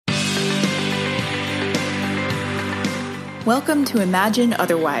Welcome to Imagine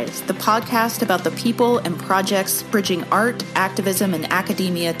Otherwise, the podcast about the people and projects bridging art, activism, and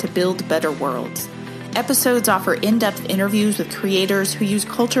academia to build better worlds. Episodes offer in-depth interviews with creators who use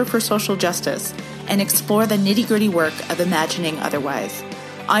culture for social justice and explore the nitty-gritty work of imagining otherwise.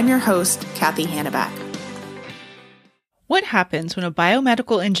 I'm your host, Cathy Hannabach. What happens when a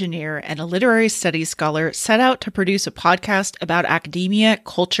biomedical engineer and a literary studies scholar set out to produce a podcast about academia,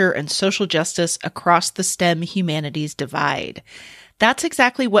 culture, and social justice across the STEM humanities divide? That's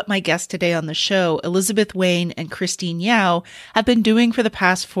exactly what my guests today on the show, Elizabeth Xine and Christine Yao, have been doing for the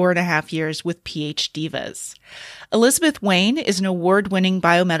past 4.5 years with PhDivas. Elizabeth Xine is an award-winning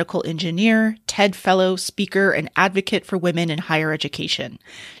biomedical engineer, TED Fellow, speaker, and advocate for women in higher education.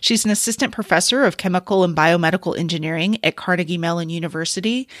 She's an assistant professor of chemical and biomedical engineering at Carnegie Mellon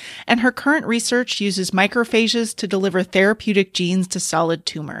University, and her current research uses microphages to deliver therapeutic genes to solid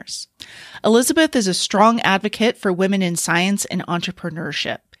tumors. Elizabeth is a strong advocate for women in science and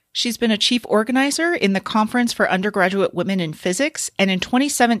entrepreneurship. She's been a chief organizer in the Conference for Undergraduate Women in Physics, and in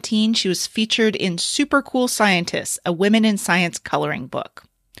 2017, she was featured in Super Cool Scientists, a Women in Science coloring book.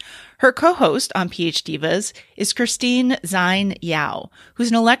 Her co-host on PhDivas is Liz and Xine,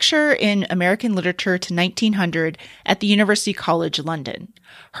 who's a lecturer in American literature to 1900 at the University College London.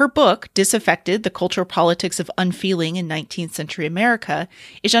 Her book, Disaffected, The Cultural Politics of Unfeeling in 19th Century America,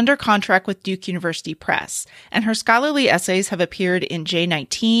 is under contract with Duke University Press, and her scholarly essays have appeared in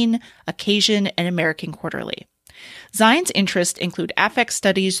J19, Occasion, and American Quarterly. Xine's interests include affect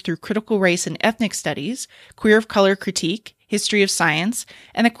studies through critical race and ethnic studies, queer of color critique, history of science,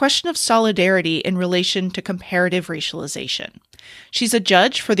 and the question of solidarity in relation to comparative racialization. She's a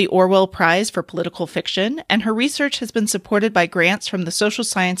judge for the Orwell Prize for Political Fiction, and her research has been supported by grants from the Social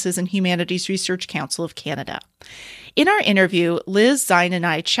Sciences and Humanities Research Council of Canada. In our interview, Liz, Xine, and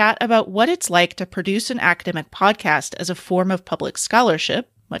I chat about what it's like to produce an academic podcast as a form of public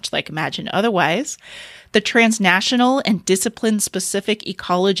scholarship, much like Imagine Otherwise, the transnational and discipline-specific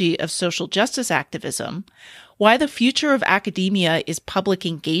ecology of social justice activism, why the future of academia is public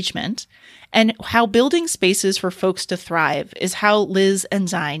engagement, and how building spaces for folks to thrive is how Liz and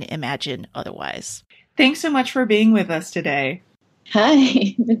Xine imagine otherwise. Thanks so much for being with us today. Hi,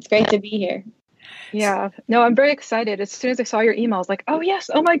 it's great to be here. Yeah, no, I'm very excited. As soon as I saw your email, I was like, oh yes,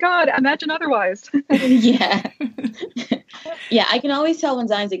 oh my God, imagine otherwise. Yeah. Yeah, I can always tell when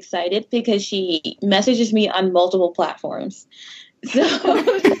Xine's excited because she messages me on multiple platforms. So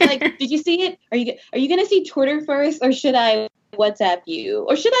like, did you see it? Are you going to see Twitter first, or should I WhatsApp you,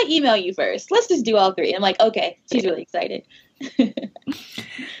 or should I email you first? Let's just do all three. I'm like, okay, she's really excited.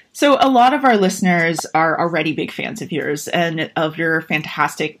 So a lot of our listeners are already big fans of yours and of your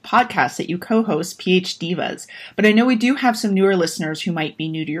fantastic podcast that you co-host, PhDivas. But I know we do have some newer listeners who might be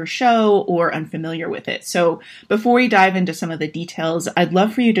new to your show or unfamiliar with it. So before we dive into some of the details, I'd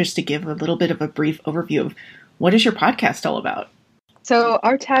love for you just to give a little bit of a brief overview of what is your podcast all about? So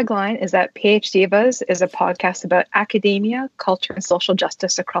our tagline is that PhDivas is a podcast about academia, culture, and social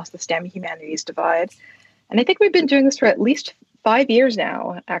justice across the STEM humanities divide. And I think we've been doing this for at least 5 years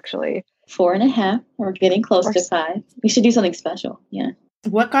now, actually. 4.5. We're getting close to 5. We should do something special. Yeah.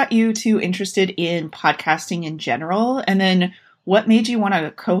 What got you too interested in podcasting in general? And then what made you want to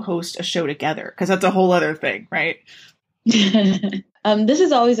co-host a show together? Because that's a whole other thing, right? This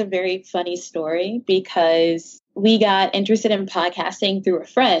is always a very funny story because we got interested in podcasting through a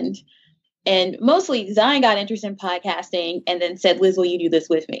friend. And mostly Xine got interested in podcasting and then said, Liz, will you do this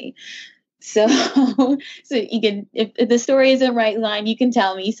with me? So you can, if the story isn't right, Xine, you can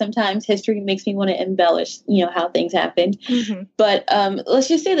tell me. Sometimes history makes me want to embellish, how things happened. Mm-hmm. But let's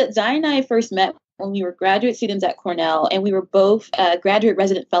just say that Xine and I first met when we were graduate students at Cornell, and we were both graduate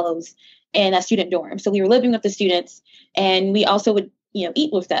resident fellows in a student dorm. So we were living with the students, and we also would,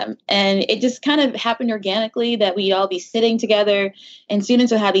 eat with them. And it just kind of happened organically that we'd all be sitting together, and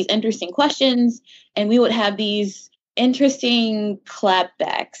students would have these interesting questions, and we would have these interesting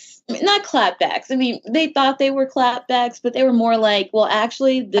clapbacks. Not clapbacks. I mean, they thought they were clapbacks, but they were more like, well,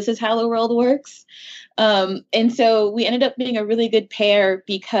 actually, this is how the world works. And so we ended up being a really good pair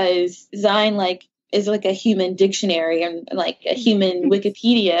because Xine is like a human dictionary and like a human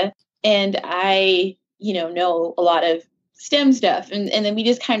Wikipedia. And I, know a lot of STEM stuff. And then we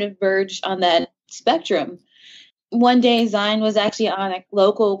just kind of verged on that spectrum. One day, Xine was actually on a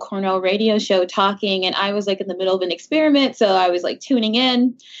local Cornell radio show talking, and I was in the middle of an experiment, so I was tuning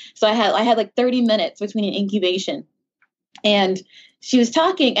in. So I had 30 minutes between an incubation, and she was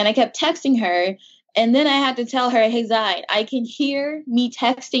talking, and I kept texting her, and then I had to tell her, "Hey, Xine, I can hear me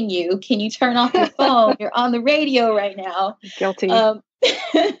texting you. Can you turn off your phone? You're on the radio right now." Guilty.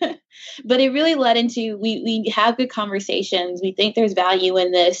 But it really led into, we have good conversations. We think there's value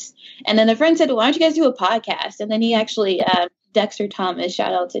in this. And then the friend said, well, why don't you guys do a podcast? And then he actually, Dexter Thomas,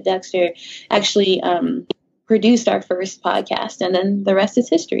 shout out to Dexter, actually produced our first podcast. And then the rest is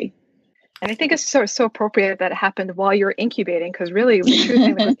history. And I think it's so appropriate that it happened while you were incubating, because really the true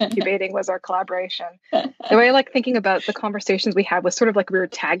thing that was incubating was our collaboration. The way I like thinking about the conversations we had was sort of like we were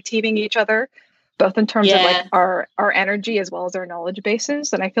tag teaming each other, both in terms of like our energy as well as our knowledge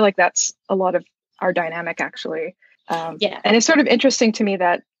bases. And I feel like that's a lot of our dynamic, actually. And it's sort of interesting to me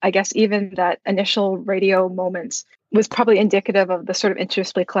that I guess even that initial radio moments was probably indicative of the sort of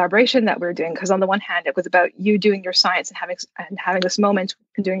interspecific collaboration that we were doing. Because on the one hand, it was about you doing your science and having this moment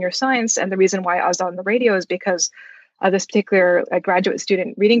and doing your science. And the reason why I was on the radio is because this particular graduate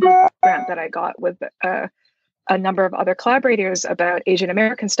student reading grant that I got with a number of other collaborators about Asian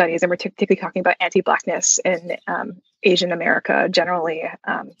American studies. And we're particularly talking about anti-Blackness in Asian America generally,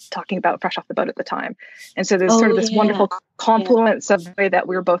 talking about Fresh Off the Boat at the time. And so there's sort of this wonderful confluence of the way that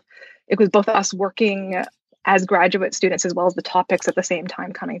we were both, it was both us working as graduate students as well as the topics at the same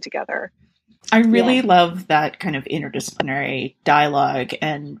time coming together. I really love that kind of interdisciplinary dialogue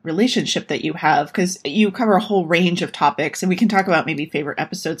and relationship that you have, because you cover a whole range of topics, and we can talk about maybe favorite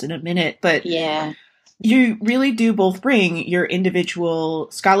episodes in a minute, but you really do both bring your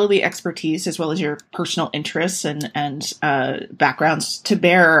individual scholarly expertise as well as your personal interests and backgrounds to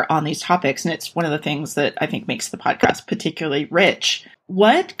bear on these topics. And it's one of the things that I think makes the podcast particularly rich.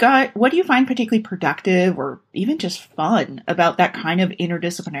 What do you find particularly productive or even just fun about that kind of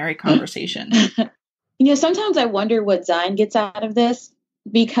interdisciplinary conversation? Sometimes I wonder what Xine gets out of this,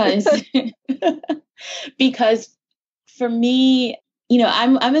 because for me,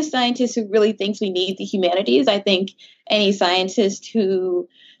 I'm a scientist who really thinks we need the humanities. I think any scientist who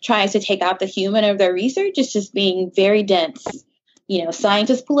tries to take out the human of their research is just being very dense. Science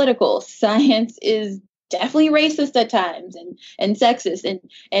is political. Science is definitely racist at times and sexist.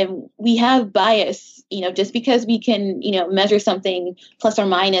 And we have bias, just because we can, measure something plus or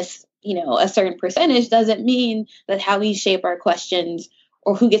minus, a certain percentage doesn't mean that how we shape our questions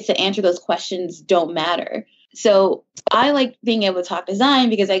or who gets to answer those questions don't matter. So I like being able to talk to Xine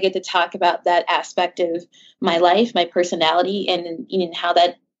because I get to talk about that aspect of my life, my personality, and how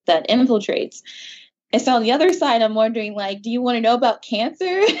that infiltrates. And so on the other side, I'm wondering, do you want to know about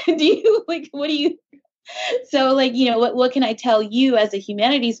cancer? So what can I tell you as a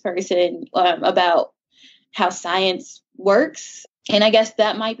humanities person about how science works? And I guess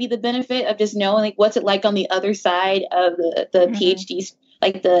that might be the benefit of just knowing what's it like on the other side of the PhDs,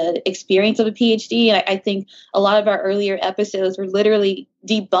 like the experience of a PhD. And I think a lot of our earlier episodes were literally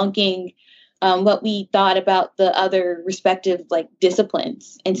debunking what we thought about the other respective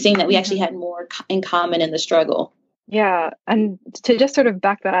disciplines and seeing that we actually had more in common in the struggle. Yeah. And to just sort of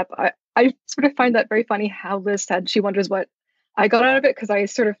back that up, I sort of find that very funny how Liz said she wonders what I got out of it, because I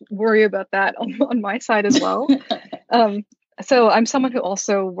sort of worry about that on my side as well. So I'm someone who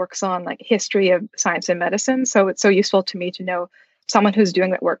also works on history of science and medicine. So it's so useful to me to know someone who's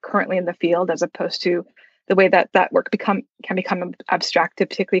doing that work currently in the field, as opposed to the way that work can become abstracted,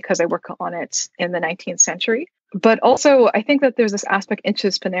 particularly because I work on it in the 19th century. But also, I think that there's this aspect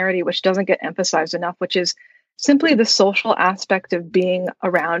interdisciplinarity which doesn't get emphasized enough, which is simply the social aspect of being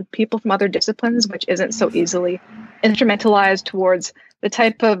around people from other disciplines, which isn't so easily instrumentalized towards the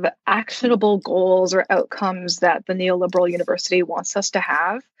type of actionable goals or outcomes that the neoliberal university wants us to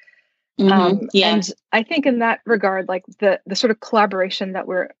have. And I think in that regard, the sort of collaboration that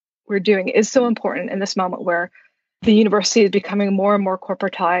we're doing is so important in this moment where the university is becoming more and more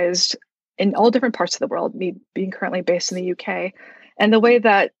corporatized in all different parts of the world, me being currently based in the UK, and the way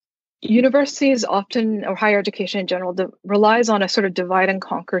that universities often, or higher education in general, relies on a sort of divide and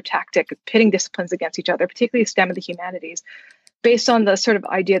conquer tactic, pitting disciplines against each other, particularly STEM and the humanities, based on the sort of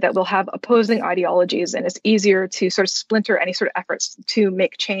idea that we'll have opposing ideologies, and it's easier to sort of splinter any sort of efforts to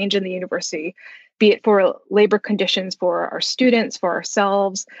make change in the university, be it for labor conditions for our students, for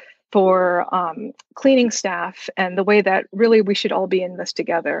ourselves, for cleaning staff, and the way that really we should all be in this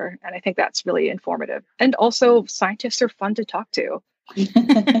together. And I think that's really informative. And also, scientists are fun to talk to.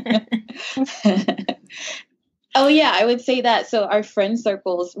 Oh yeah, I would say that. So our friend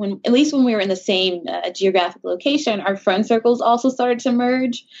circles, at least when we were in the same geographic location, our friend circles also started to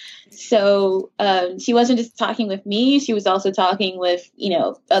merge. So she wasn't just talking with me; she was also talking with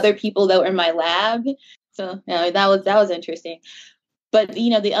other people that were in my lab. So that was interesting. But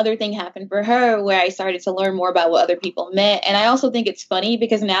the other thing happened for her where I started to learn more about what other people meant, and I also think it's funny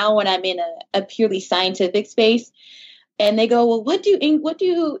because now when I'm in a purely scientific space, And they go, well, what do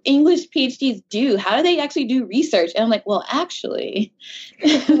English PhDs do? How do they actually do research? And I'm like, well, actually,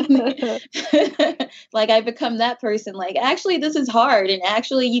 like I become that person. Like, actually, this is hard. And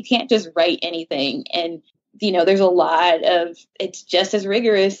actually, you can't just write anything. And, there's a lot of, it's just as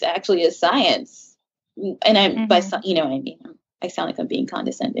rigorous actually as science. And what I mean? I sound like I'm being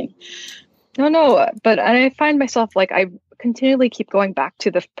condescending. No, but I find myself like I continually keep going back to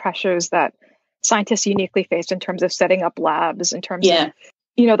the pressures that scientists uniquely faced in terms of setting up labs, in terms of,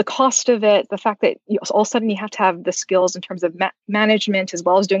 the cost of it, the fact that all of a sudden you have to have the skills in terms of management, as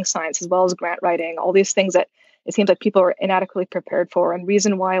well as doing science, as well as grant writing, all these things that it seems like people are inadequately prepared for. And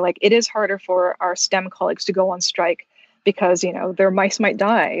reason why, like, it is harder for our STEM colleagues to go on strike because, their mice might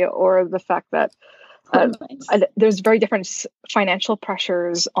die, or the fact that there's very different financial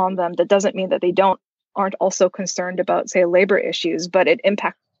pressures on them. That doesn't mean that they aren't also concerned about, say, labor issues, but it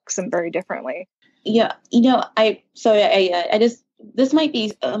impacts them very differently. Yeah, this might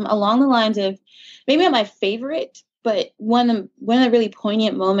be along the lines of maybe not my favorite, but one of the really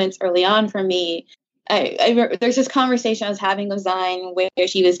poignant moments early on for me. There's this conversation I was having with Xine where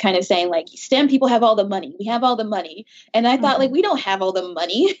she was kind of saying, like, STEM people have all the money. We have all the money. And I thought, like, we don't have all the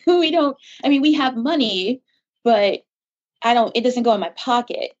money. We have money, but it doesn't go in my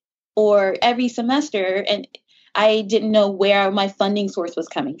pocket. Or every semester, and I didn't know where my funding source was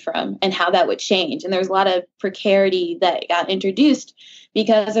coming from and how that would change. And there's a lot of precarity that got introduced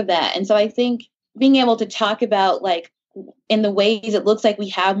because of that. And so I think being able to talk about, like, in the ways it looks like we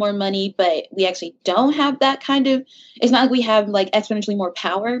have more money, but we actually don't have that kind of, it's not like we have like exponentially more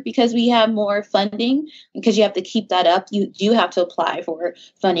power because we have more funding, because you have to keep that up. You do have to apply for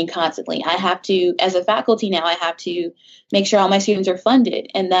funding constantly. I have to, as a faculty now, I have to make sure all my students are funded,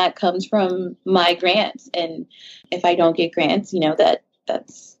 and that comes from my grants. And if I don't get grants,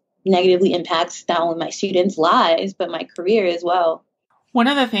 that's negatively impacts not only my students' lives, but my career as well. One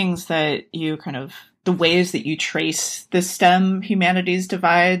of the things that the ways that you trace the STEM humanities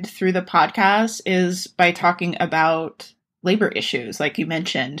divide through the podcast is by talking about labor issues, like you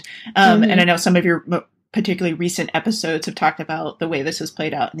mentioned. And I know some of your particularly recent episodes have talked about the way this has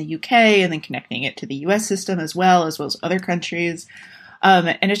played out in the UK, and then connecting it to the US system as well as other countries.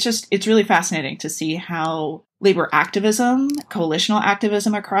 And it's really fascinating to see how labor activism, coalitional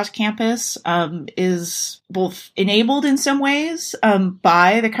activism across campus, is both enabled in some ways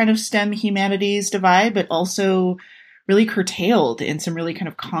by the kind of STEM humanities divide, but also really curtailed in some really kind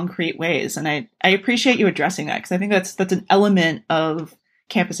of concrete ways. And I appreciate you addressing that, because I think that's an element of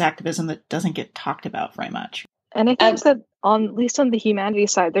campus activism that doesn't get talked about very much. And I think that at least on the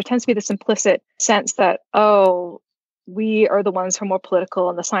humanities side, there tends to be this implicit sense that, we are the ones who are more political,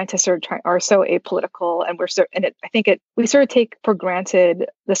 and the scientists are so apolitical, and we sort of take for granted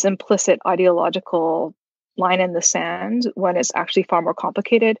this implicit ideological line in the sand when it's actually far more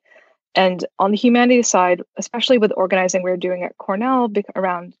complicated. And on the humanities side, especially with organizing we were doing at Cornell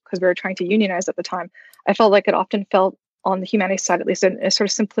because we were trying to unionize at the time, I felt like it often felt on the humanities side, at least, a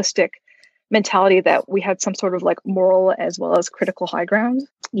sort of simplistic mentality that we had some sort of like moral as well as critical high ground.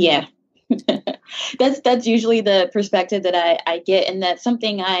 Yeah. That's usually the perspective that I get, and that's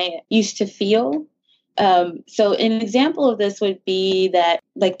something I used to feel. So an example of this would be that,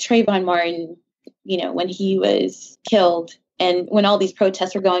 like, Trayvon Martin, when he was killed, and when all these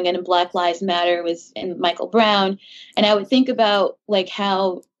protests were going on, and Black Lives Matter was, and Michael Brown, and I would think about like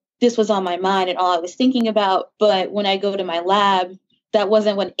how this was on my mind and all I was thinking about. But when I go to my lab, that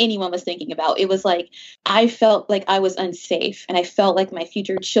wasn't what anyone was thinking about. It was like, I felt like I was unsafe, and I felt like my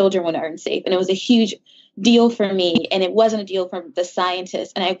future children were unsafe. And it was a huge deal for me. And it wasn't a deal for the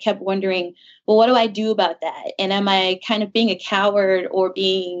scientists. And I kept wondering, well, what do I do about that? And am I kind of being a coward or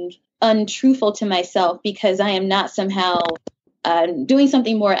being untruthful to myself because I am not somehow doing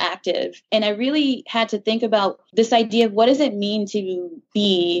something more active? And I really had to think about this idea of what does it mean to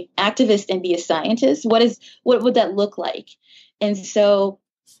be activist and be a scientist? What would that look like? And so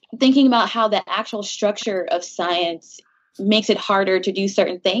thinking about how the actual structure of science makes it harder to do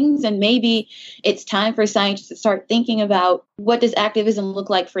certain things. And maybe it's time for scientists to start thinking about what does activism look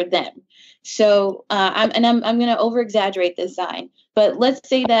like for them. So I'm going to over exaggerate this, Xine, but let's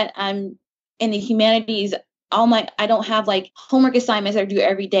say that I'm in the humanities. I don't have like homework assignments that I do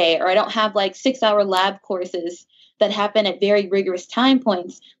every day, or I don't have like 6-hour lab courses that happen at very rigorous time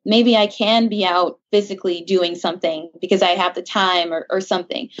points. Maybe I can be out physically doing something because I have the time or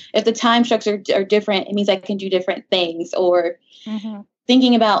something. If the time structures are different, it means I can do different things. Or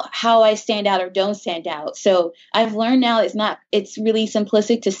thinking about how I stand out or don't stand out. So I've learned now it's really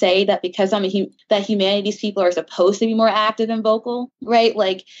simplistic to say that because that humanities people are supposed to be more active and vocal, right?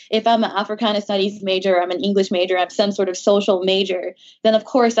 Like if I'm an Africana studies major, I'm an English major, I'm some sort of social major, then of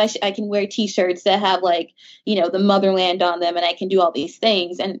course I can wear t-shirts that have like, the motherland on them, and I can do all these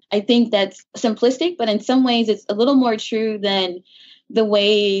things. And I think that's simplistic, but in some ways it's a little more true than the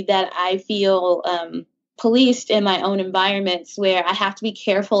way that I feel policed in my own environments, where I have to be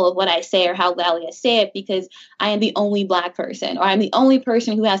careful of what I say or how loudly I say it because I am the only Black person, or I'm the only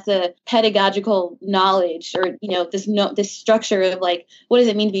person who has the pedagogical knowledge, or this structure of like, what does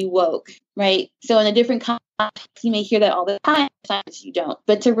it mean to be woke, right? So in a different context, you may hear that all the time, sometimes you don't.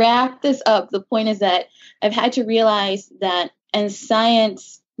 But to wrap this up, the point is that I've had to realize that in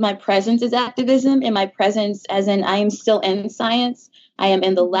science, my presence is activism, and my presence as in I am still in science. I am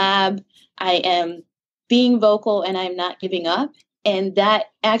in the lab. I am being vocal, and I'm not giving up. And that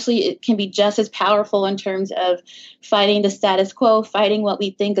actually it can be just as powerful in terms of fighting the status quo, fighting what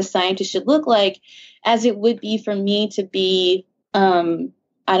we think a scientist should look like, as it would be for me to be,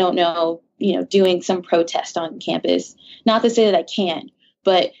 doing some protest on campus. Not to say that I can,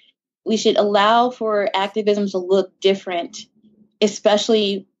 but we should allow for activism to look different,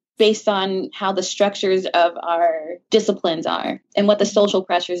 especially based on how the structures of our disciplines are and what the social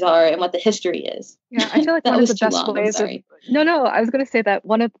pressures are and what the history is. Yeah, I feel like one of the best ways I was going to say that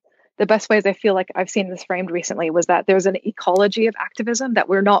one of the best ways I feel like I've seen this framed recently was that there's an ecology of activism, that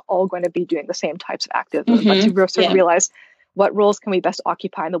we're not all going to be doing the same types of activism, but to sort of realize what roles can we best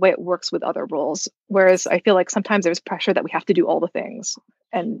occupy and the way it works with other roles. Whereas I feel like sometimes there's pressure that we have to do all the things.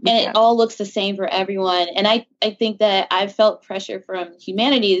 And it all looks the same for everyone. And I think that I've felt pressure from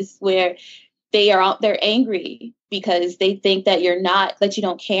humanities where they're angry because they think that you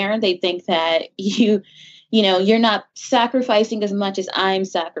don't care. They think that you're not sacrificing as much as I'm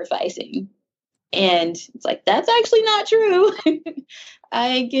sacrificing. And it's like, that's actually not true.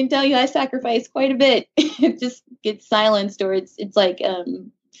 I can tell you I sacrifice quite a bit. It just gets silenced, or it's like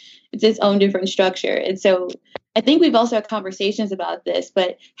it's its own different structure. And so I think we've also had conversations about this,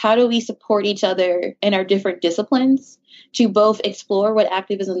 but how do we support each other in our different disciplines to both explore what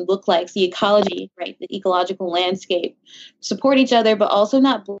activism looks like, the ecology, right, the ecological landscape, support each other, but also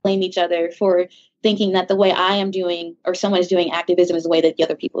not blame each other for thinking that the way I am doing or someone is doing activism is the way that the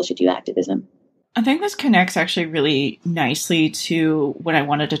other people should do activism. I think this connects actually really nicely to what I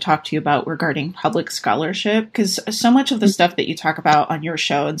wanted to talk to you about regarding public scholarship, because so much of the stuff that you talk about on your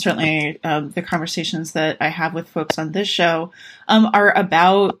show, and certainly the conversations that I have with folks on this show, are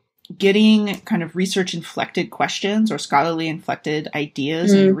about getting kind of research-inflected questions or scholarly inflected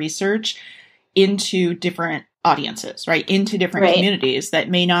ideas and research into different audiences, right? Into different communities that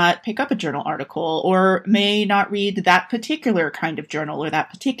may not pick up a journal article or may not read that particular kind of journal or that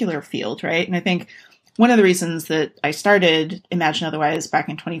particular field, right? And I think one of the reasons that I started Imagine Otherwise back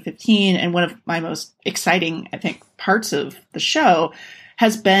in 2015, and one of my most exciting, I think, parts of the show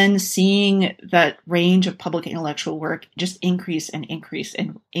has been seeing that range of public intellectual work just increase and increase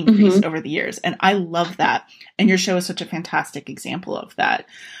and increase over the years. And I love that. And your show is such a fantastic example of that.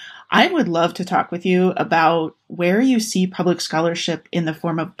 I would love to talk with you about where you see public scholarship in the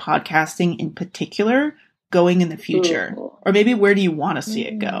form of podcasting in particular going in the future, or maybe where do you want to see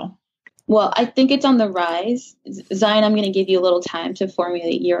it go? Well, I think it's on the rise. Xine, I'm going to give you a little time to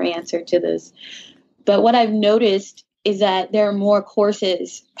formulate your answer to this. But what I've noticed is that there are more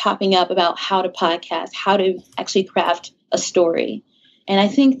courses popping up about how to podcast, how to actually craft a story. And I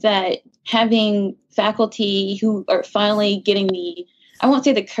think that having faculty who are finally getting I won't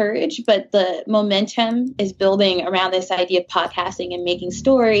say the courage, but the momentum is building around this idea of podcasting and making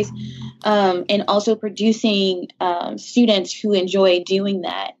stories, and also producing students who enjoy doing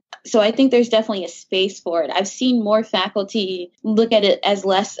that. So I think there's definitely a space for it. I've seen more faculty look at it as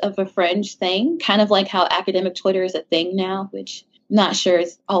less of a fringe thing, kind of like how academic Twitter is a thing now, which I'm not sure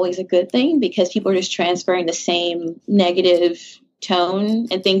is always a good thing because people are just transferring the same negative tone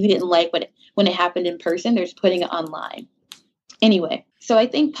and things we didn't like when it happened in person. They're just putting it online. Anyway, so I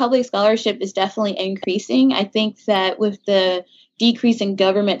think public scholarship is definitely increasing. I think that with the decrease in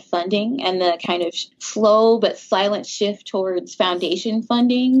government funding and the kind of slow but silent shift towards foundation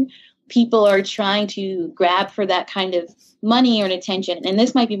funding, people are trying to grab for that kind of money or attention. And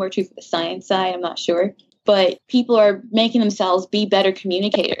this might be more true for the science side, I'm not sure. But people are making themselves be better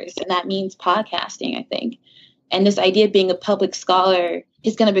communicators, and that means podcasting, I think. And this idea of being a public scholar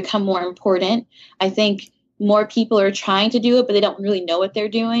is going to become more important. I think more people are trying to do it, but they don't really know what they're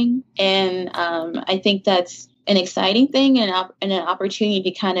doing. And I think that's an exciting thing and an opportunity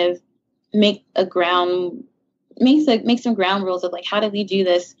to kind of make a ground make some ground rules of like, how do we do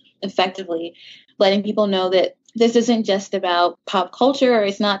this effectively, letting people know that this isn't just about pop culture, or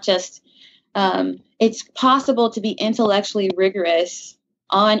it's not just, it's possible to be intellectually rigorous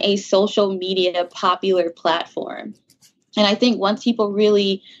on a social media popular platform. And I think once people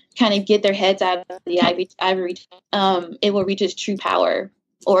really kind of get their heads out of the ivory, it will reach its true power.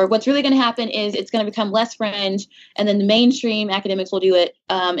 Or what's really going to happen is it's going to become less fringe, and then the mainstream academics will do it.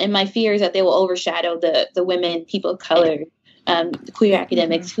 And my fear is that they will overshadow the women, people of color, the queer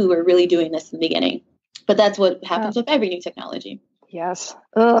academics who were really doing this in the beginning. But that's what happens with every new technology. Yes.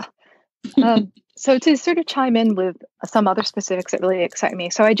 So to sort of chime in with some other specifics that really excite me.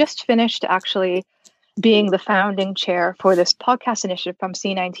 So I just finished actually being the founding chair for this podcast initiative from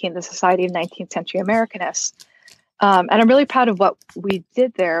C19, the Society of 19th Century Americanists. And I'm really proud of what we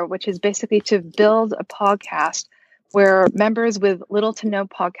did there, which is basically to build a podcast where members with little to no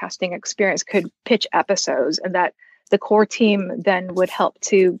podcasting experience could pitch episodes, and that the core team then would help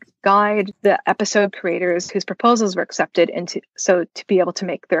to guide the episode creators whose proposals were accepted to be able to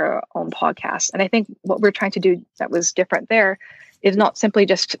make their own podcasts. And I think what we're trying to do that was different there is not simply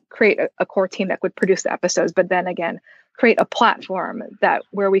just create a core team that would produce the episodes, but then again, create a platform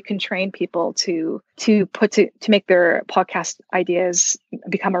where we can train people to make their podcast ideas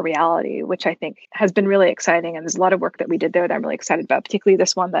become a reality, which I think has been really exciting. And there's a lot of work that we did there that I'm really excited about, particularly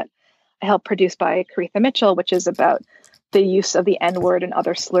this one that I helped produce by Caretha Mitchell, which is about the use of the N-word and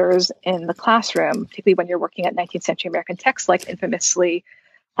other slurs in the classroom, particularly when you're working at 19th century American texts, like infamously,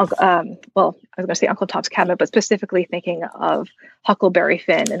 I was going to say Uncle Tom's Cabin, but specifically thinking of Huckleberry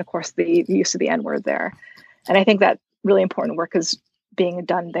Finn and, of course, the use of the N-word there. And I think that really important work is being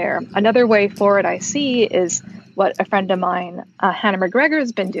done there. Another way forward I see is what a friend of mine, Hannah McGregor,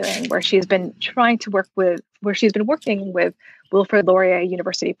 has been doing, where she's been working with Wilfrid Laurier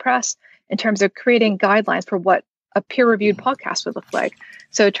University Press in terms of creating guidelines for what a peer-reviewed podcast would look like.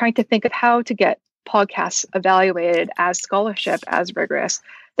 So trying to think of how to get podcasts evaluated as scholarship, as rigorous,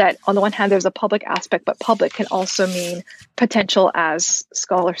 that on the one hand, there's a public aspect, but public can also mean potential as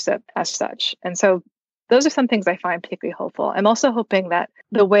scholarship as such. And so those are some things I find particularly hopeful. I'm also hoping that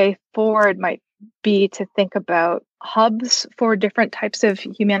the way forward might be to think about hubs for different types of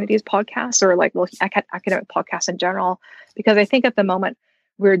humanities podcasts, or academic podcasts in general, because I think at the moment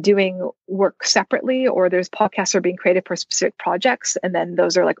we're doing work separately, or there's podcasts that are being created for specific projects, and then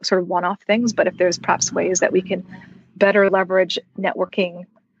those are like sort of one-off things. But if there's perhaps ways that we can better leverage networking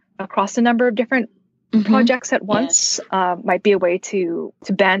across a number of different projects at once, might be a way to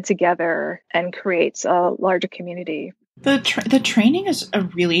band together and create a larger community. The training is a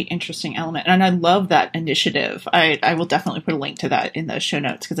really interesting element, and I love that initiative. I will definitely put a link to that in the show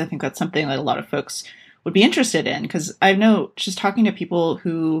notes, because I think that's something that a lot of folks would be interested in, because I know just talking to people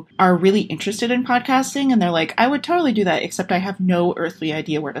who are really interested in podcasting, and they're like, I would totally do that, except I have no earthly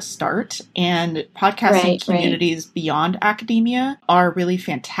idea where to start. And podcasting communities beyond academia are really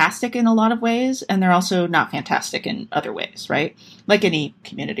fantastic in a lot of ways, and they're also not fantastic in other ways, right? Like any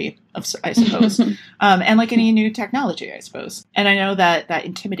community, I suppose, and like any new technology, I suppose. And I know that that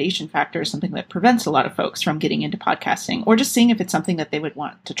intimidation factor is something that prevents a lot of folks from getting into podcasting, or just seeing if it's something that they would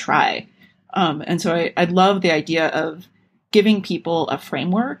want to try. And so I love the idea of giving people a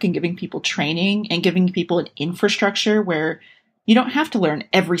framework and giving people training and giving people an infrastructure where you don't have to learn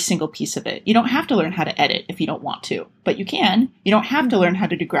every single piece of it. You don't have to learn how to edit if you don't want to, but you can. You don't have to learn how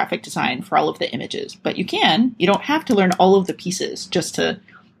to do graphic design for all of the images, but you can. You don't have to learn all of the pieces just to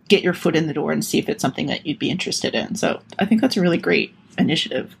get your foot in the door and see if it's something that you'd be interested in. So I think that's a really great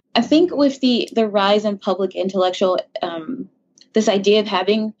initiative. I think with the rise in public intellectual, this idea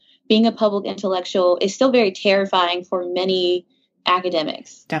of being a public intellectual is still very terrifying for many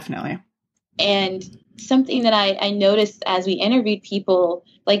academics. Definitely. And something that I noticed as we interviewed people,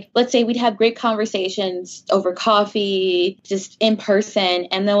 like, let's say we'd have great conversations over coffee, just in person.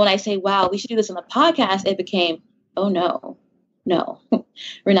 And then when I say, wow, we should do this on the podcast, it became, oh, no,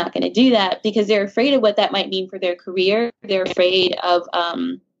 we're not going to do that, because they're afraid of what that might mean for their career. They're afraid of,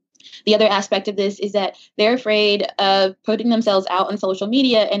 the other aspect of this is that they're afraid of putting themselves out on social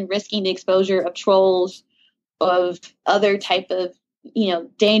media and risking the exposure of trolls, of other type of,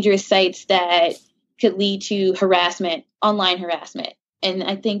 dangerous sites that could lead to harassment, online harassment. And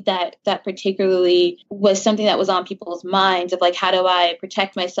I think that particularly was something that was on people's minds of like, how do I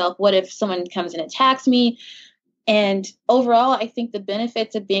protect myself? What if someone comes and attacks me? And overall, I think the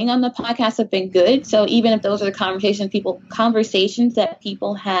benefits of being on the podcast have been good. So even if those are the conversations that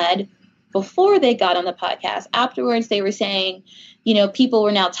people had before they got on the podcast, afterwards they were saying, people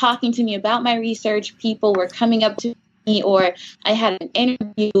were now talking to me about my research. People were coming up to or I had an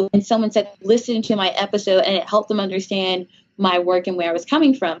interview and someone said, listen to my episode, and it helped them understand my work and where I was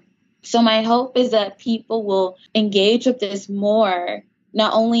coming from. So my hope is that people will engage with this more.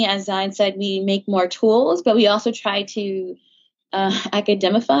 Not only, as Xine said, we make more tools, but we also try to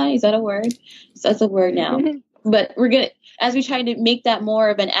academify. Is that a word? So that's a word now. But as we try to make that more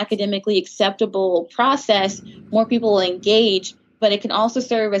of an academically acceptable process, more people will engage, but it can also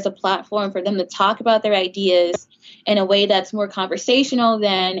serve as a platform for them to talk about their ideas in a way that's more conversational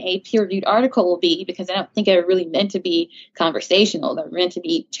than a peer-reviewed article will be, because I don't think they're really meant to be conversational. They're meant to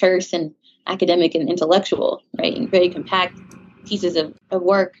be terse and academic and intellectual, right? And very compact pieces of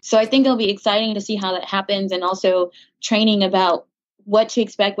work. So I think it'll be exciting to see how that happens, and also training about what to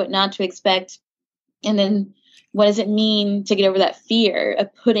expect, what not to expect, and then what does it mean to get over that fear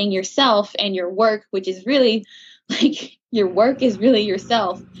of putting yourself and your work, which is really like your work is really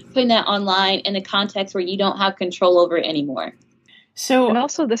yourself, putting that online in a context where you don't have control over it anymore. So, and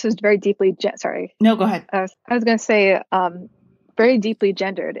also this is very deeply, sorry. No, go ahead. I was going to say very deeply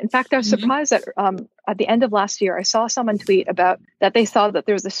gendered. In fact, I was surprised that at the end of last year, I saw someone tweet about that they saw that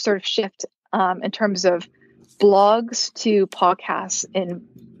there was this sort of shift in terms of blogs to podcasts in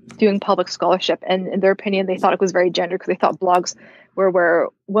doing public scholarship. And in their opinion, they thought it was very gendered because they thought blogs were where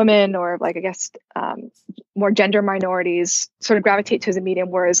women or like, I guess, more gender minorities sort of gravitate to as a medium,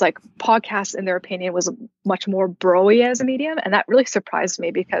 whereas like podcasts, in their opinion, was much more bro-y as a medium. And that really surprised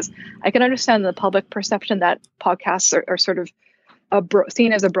me, because I can understand the public perception that podcasts are sort of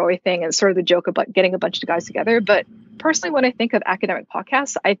seen as a bro-y thing and sort of the joke about getting a bunch of guys together. But personally, when I think of academic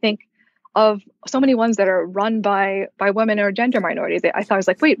podcasts, I think of so many ones that are run by women or gender minorities. I thought, I was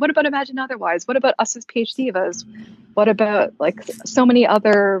like, wait, what about Imagine Otherwise? What about us as PhDivas? What about like so many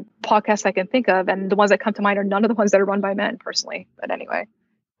other podcasts I can think of? And the ones that come to mind are none of the ones that are run by men, personally. But anyway.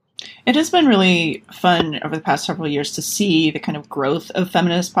 It has been really fun over the past several years to see the kind of growth of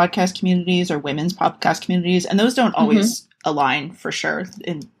feminist podcast communities or women's podcast communities. And those don't always align, for sure,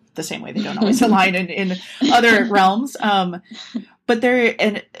 in the same way they don't always align in other realms. But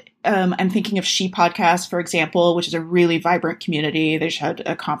I'm thinking of She Podcast, for example, which is a really vibrant community. They just had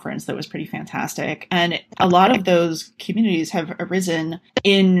a conference that was pretty fantastic. And a lot of those communities have arisen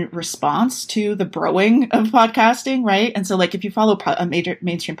in response to the broing of podcasting, right? And so like if you follow a major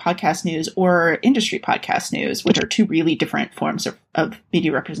mainstream podcast news or industry podcast news, which are two really different forms of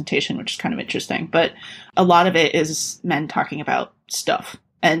media representation, which is kind of interesting. But a lot of it is men talking about stuff.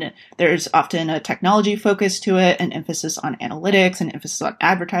 And there's often a technology focus to it, an emphasis on analytics, an emphasis on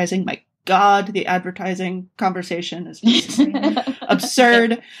advertising. My God, the advertising conversation is just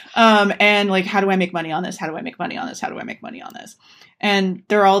absurd. And like, how do I make money on this? How do I make money on this? How do I make money on this? And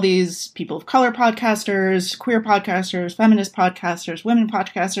there are all these people of color podcasters, queer podcasters, feminist podcasters, women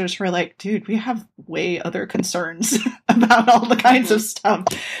podcasters who are like, dude, we have way other concerns about all the kinds of stuff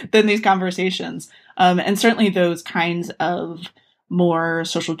than these conversations. And certainly those kinds of more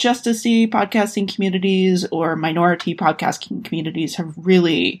social justice-y podcasting communities or minority podcasting communities have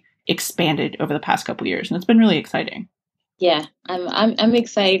really expanded over the past couple of years, and it's been really exciting. Yeah, I'm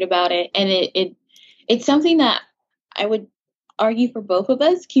excited about it, and it's something that I would argue for both of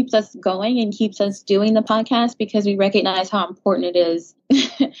us keeps us going and keeps us doing the podcast, because we recognize how important it is.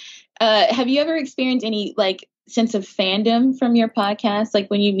 Have you ever experienced any like sense of fandom from your podcast, like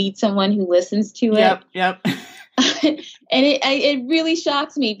when you meet someone who listens to it? Yep. And it really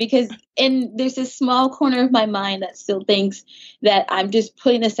shocks me, because there's this small corner of my mind that still thinks that I'm just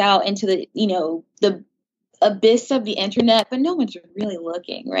putting this out into the abyss of the internet, but no one's really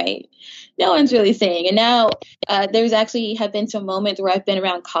looking, right? No one's really saying. And now there's actually have been some moments where I've been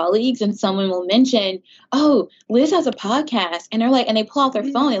around colleagues and someone will mention, oh, Liz has a podcast, and they're like, and they pull out their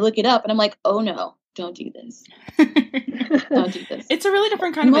phone, they look it up, and I'm like, oh no, don't do this. Don't do this. It's a really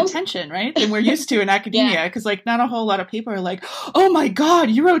different kind of attention, right, than we're used to in academia, because like not a whole lot of people are like, oh my God,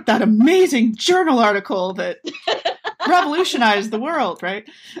 you wrote that amazing journal article that revolutionized the world, right?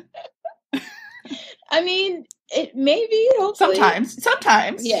 I mean, it maybe, hopefully.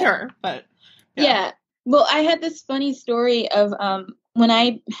 Sometimes, yeah. Sure, but yeah. Well, I had this funny story of when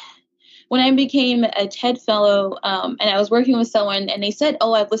I became a TED fellow, and I was working with someone, and they said,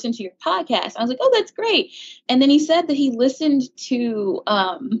 oh, I've listened to your podcast. I was like, oh, that's great. And then he said that he listened to,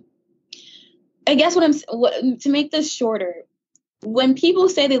 I guess to make this shorter, when people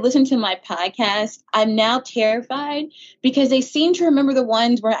say they listen to my podcast, I'm now terrified, because they seem to remember the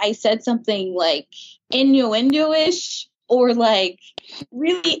ones where I said something like innuendo-ish or like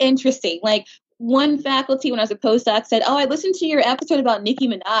really interesting. Like one faculty when I was a postdoc said, "Oh, I listened to your episode about Nicki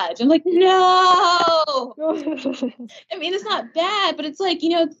Minaj." I'm like, no. I mean, it's not bad, but it's like,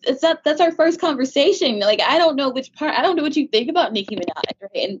 that's our first conversation. Like, I don't know what you think about Nicki Minaj,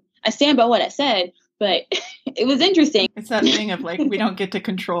 right? And I stand by what I said, but it was interesting. It's that thing of like, we don't get to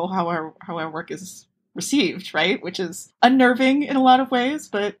control how our work is received, right? Which is unnerving in a lot of ways,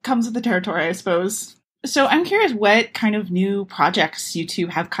 but comes with the territory, I suppose. So I'm curious what kind of new projects you two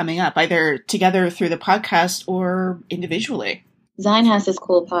have coming up, either together through the podcast or individually. Xine has this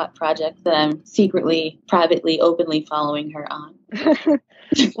cool project that I'm secretly, privately, openly following her on.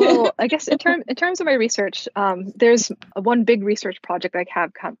 Well, I guess in terms of my research, there's one big research project I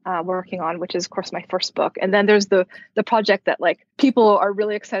have working on, which is, of course, my first book. And then there's the project that like people are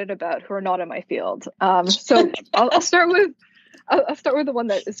really excited about who are not in my field. So I'll start with the one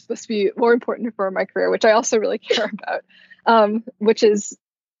that is supposed to be more important for my career, which I also really care about, which is,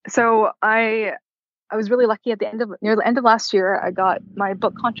 so I was really lucky near the end of last year, I got my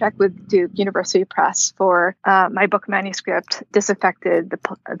book contract with Duke University Press for my book manuscript, Disaffected,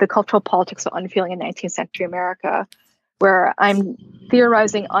 the Cultural Politics of Unfeeling in 19th Century America, where I'm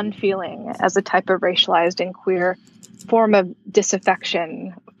theorizing unfeeling as a type of racialized and queer form of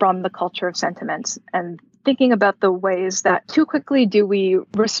disaffection from the culture of sentiment, and thinking about the ways that too quickly do we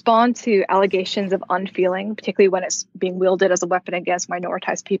respond to allegations of unfeeling, particularly when it's being wielded as a weapon against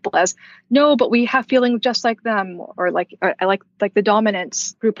minoritized people, as no, but we have feelings just like them, or like the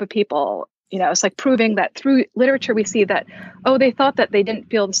dominant group of people. It's like proving that through literature we see that, oh, they thought that they didn't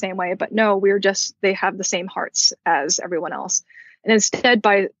feel the same way, but no, they have the same hearts as everyone else. And instead,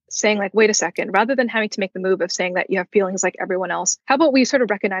 by saying like, wait a second, rather than having to make the move of saying that you have feelings like everyone else, how about we sort of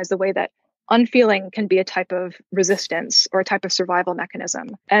recognize the way that unfeeling can be a type of resistance or a type of survival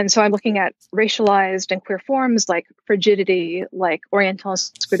mechanism. And so I'm looking at racialized and queer forms like frigidity, like Oriental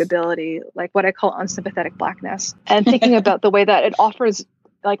inscrutability, like what I call unsympathetic blackness, and thinking about the way that it offers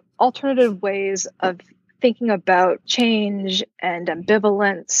like alternative ways of thinking about change and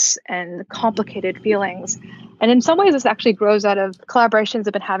ambivalence and complicated feelings. And in some ways, this actually grows out of collaborations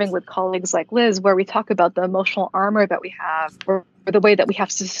I've been having with colleagues like Liz, where we talk about the emotional armor that we have, or the way that we have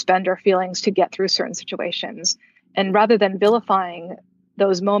to suspend our feelings to get through certain situations. And rather than vilifying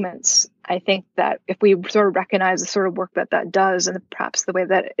those moments, I think that if we sort of recognize the sort of work that does, and perhaps the way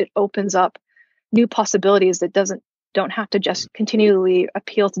that it opens up new possibilities that don't have to just continually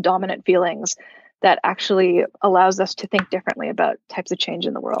appeal to dominant feelings, that actually allows us to think differently about types of change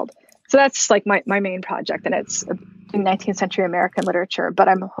in the world. So that's like my main project, and it's in 19th century American literature, but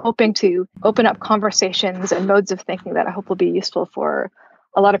I'm hoping to open up conversations and modes of thinking that I hope will be useful for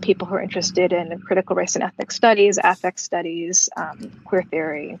a lot of people who are interested in critical race and ethnic studies, affect studies, queer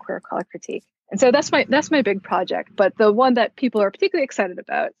theory, and queer color critique. And so that's my big project. But the one that people are particularly excited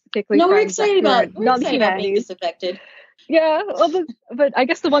about, we're excited about being disaffected. Yeah, well, but I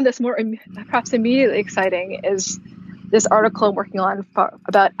guess the one that's more perhaps immediately exciting is this article I'm working on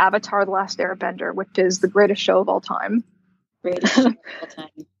about Avatar: The Last Airbender, which is the greatest show of all time. Greatest show of all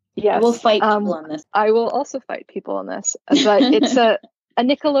time. Yes. I will fight people on this. I will also fight people on this. But it's a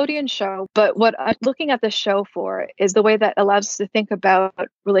Nickelodeon show. But what I'm looking at this show for is the way that allows us to think about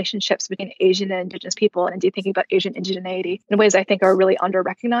relationships between Asian and Indigenous people, and indeed thinking about Asian indigeneity in ways I think are really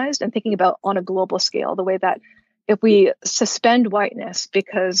under-recognized, and thinking about on a global scale, the way that if we suspend whiteness,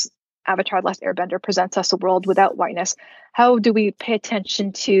 because Avatar: The Last Airbender presents us a world without whiteness, how do we pay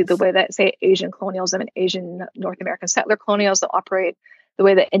attention to the way that, say, Asian colonialism and Asian North American settler colonialism operate, the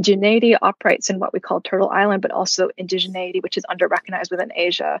way that indigeneity operates in what we call Turtle Island, but also indigeneity, which is under-recognized within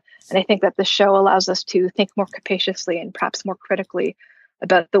Asia. And I think that the show allows us to think more capaciously and perhaps more critically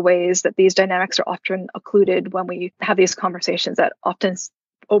about the ways that these dynamics are often occluded when we have these conversations that often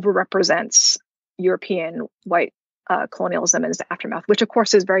overrepresents European white colonialism and its aftermath, which of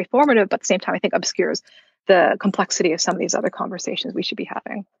course is very formative, but at the same time I think obscures the complexity of some of these other conversations we should be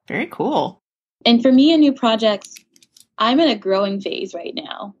having. Very cool. And for me and new projects, I'm in a growing phase right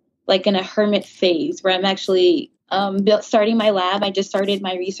now, like in a hermit phase, where I'm actually starting my lab. I just started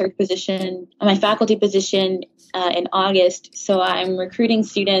my research position, my faculty position in August. So I'm recruiting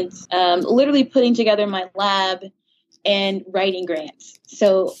students, literally putting together my lab and writing grants.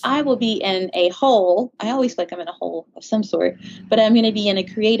 So I will be in a hole. I always feel like I'm in a hole of some sort, but I'm going to be in a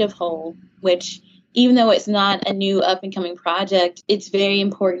creative hole, which even though it's not a new up and coming project, it's very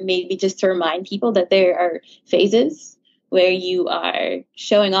important maybe just to remind people that there are phases where you are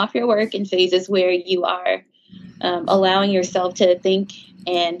showing off your work and phases where you are allowing yourself to think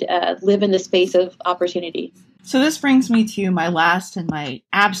and live in the space of opportunity. So this brings me to my last and my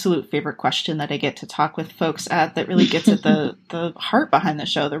absolute favorite question that I get to talk with folks at that really gets at the heart behind the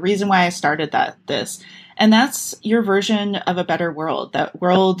show, the reason why I started this. And that's your version of a better world, that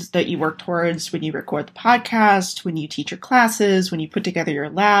world that you work towards when you record the podcast, when you teach your classes, when you put together your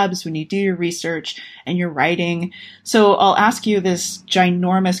labs, when you do your research and your writing. So I'll ask you this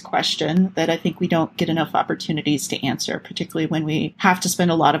ginormous question that I think we don't get enough opportunities to answer, particularly when we have to spend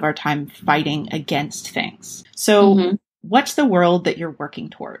a lot of our time fighting against things. So what's the world that you're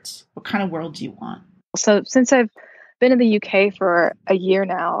working towards? What kind of world do you want? So since I've been in the UK for a year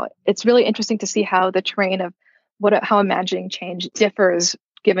now, it's really interesting to see how the terrain of how imagining change differs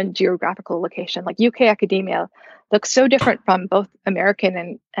given geographical location. Like UK academia looks so different from both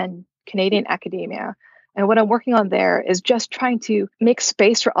American and Canadian academia. And what I'm working on there is just trying to make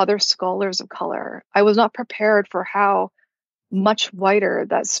space for other scholars of color. I was not prepared for how much wider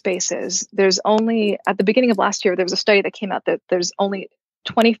that space is. There's only, at the beginning of last year, there was a study that came out that there's only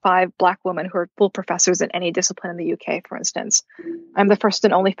 25 Black women who are full professors in any discipline in the UK, for instance. I'm the first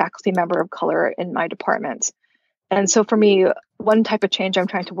and only faculty member of color in my department. And so for me, one type of change I'm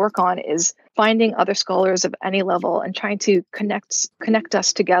trying to work on is finding other scholars of any level and trying to connect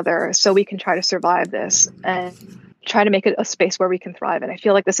us together so we can try to survive this and try to make it a space where we can thrive. And I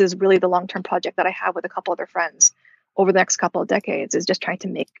feel like this is really the long-term project that I have with a couple other friends over the next couple of decades, is just trying to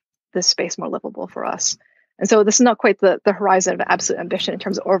make this space more livable for us. And so this is not quite the horizon of absolute ambition in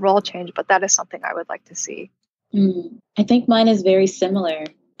terms of overall change, but that is something I would like to see. I think mine is very similar.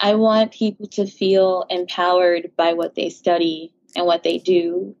 I want people to feel empowered by what they study and what they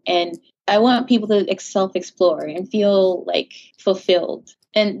do. And I want people to self-explore and feel like fulfilled.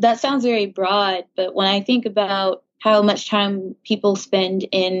 And that sounds very broad, but when I think about how much time people spend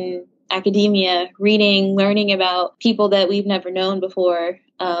in academia, reading, learning about people that we've never known before,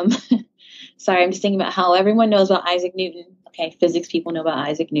 sorry, I'm just thinking about how everyone knows about Isaac Newton. Okay, physics people know about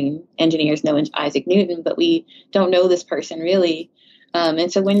Isaac Newton. Engineers know Isaac Newton, but we don't know this person really.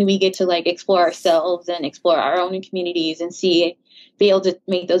 And so when we get to like explore ourselves and explore our own communities and be able to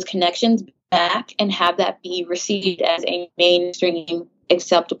make those connections back and have that be received as a mainstream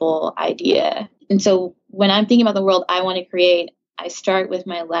acceptable idea. And so when I'm thinking about the world I want to create, I start with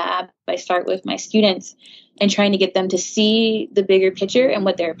my lab, I start with my students and trying to get them to see the bigger picture and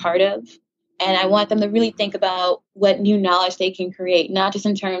what they're a part of. And I want them to really think about what new knowledge they can create, not just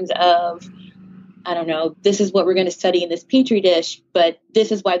in terms of, I don't know, this is what we're going to study in this Petri dish, but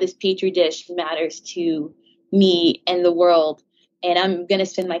this is why this Petri dish matters to me and the world. And I'm going to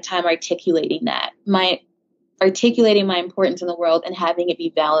spend my time articulating that, articulating my importance in the world and having it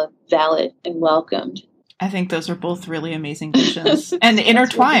be valid and welcomed. I think those are both really amazing visions and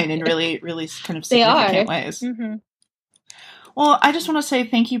intertwine in really, really kind of significant ways. Well, I just want to say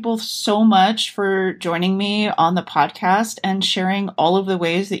thank you both so much for joining me on the podcast and sharing all of the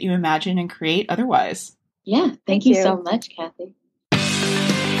ways that you imagine and create otherwise. Yeah, thank you so much, Cathy.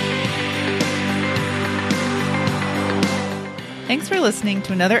 Thanks for listening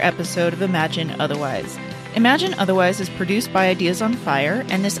to another episode of Imagine Otherwise. Imagine Otherwise is produced by Ideas on Fire,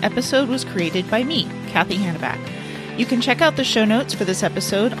 and this episode was created by me, Cathy Hannabach. You can check out the show notes for this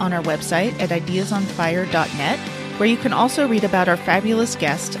episode on our website at ideasonfire.net, where you can also read about our fabulous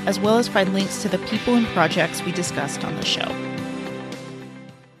guest, as well as find links to the people and projects we discussed on the show.